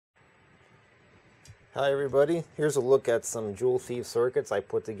Hi everybody, here's a look at some Joule thief circuits I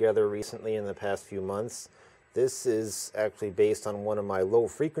put together recently in the past few months. This is actually based on one of my low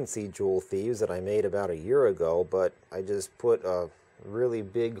frequency Joule thieves that I made about a year ago, but I just put a really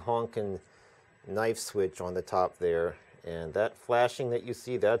big honking knife switch on the top there, and that flashing that you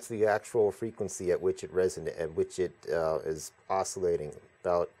see, that's the actual frequency at which it is oscillating,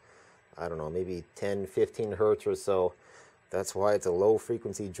 about, I don't know, maybe 10-15 hertz or so. That's why it's a low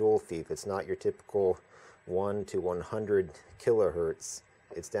frequency Joule thief. It's not your typical 1 to 100 kilohertz.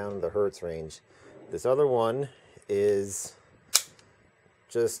 It's down in the hertz range. This other one is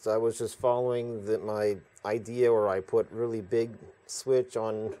I was just following my idea where I put really big switch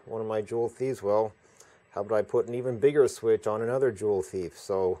on one of my Joule thieves. Well, how about I put an even bigger switch on another Joule thief?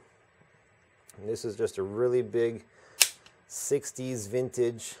 So this is just a really big 60s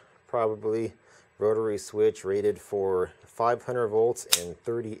vintage, probably, rotary switch rated for 500 volts and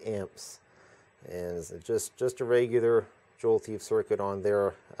 30 amps, and it's just a regular Joule thief circuit on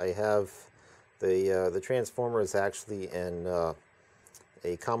there. I have the transformer is actually in a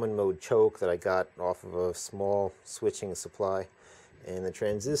common mode choke that I got off of a small switching supply, and the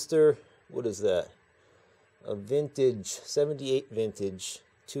transistor, what is that? A vintage 78 vintage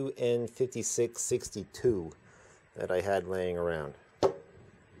 2N5662 that I had laying around.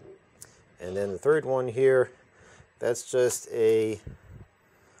 And then the third one here, that's just I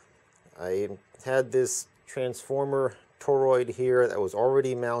had this transformer toroid here that was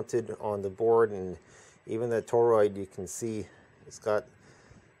already mounted on the board, and even the toroid, you can see it's got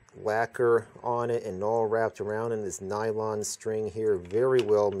lacquer on it and all wrapped around in this nylon string here. Very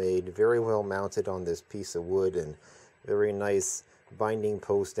well made, very well mounted on this piece of wood, and very nice binding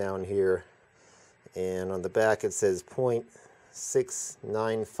post down here. And on the back it says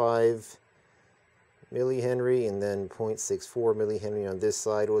 0.695 millihenry, and then 0.64 millihenry on this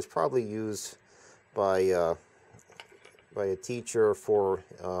side. It was probably used by a teacher for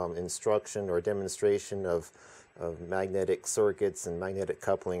instruction or demonstration of magnetic circuits and magnetic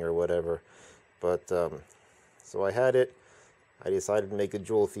coupling or whatever. But so I had it. I decided to make a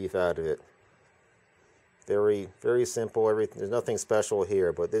Joule thief out of it. Very, very simple. There's nothing special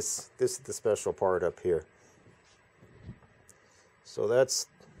here, but this is the special part up here. So that's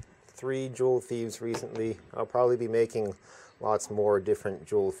 3 Joule thieves recently. I'll probably be making lots more different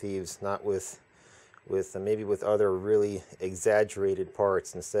Joule thieves, not maybe with other really exaggerated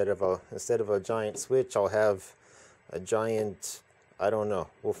parts. Instead of a giant switch, I'll have a giant, I don't know.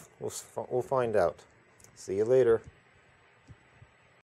 We'll find out. See you later.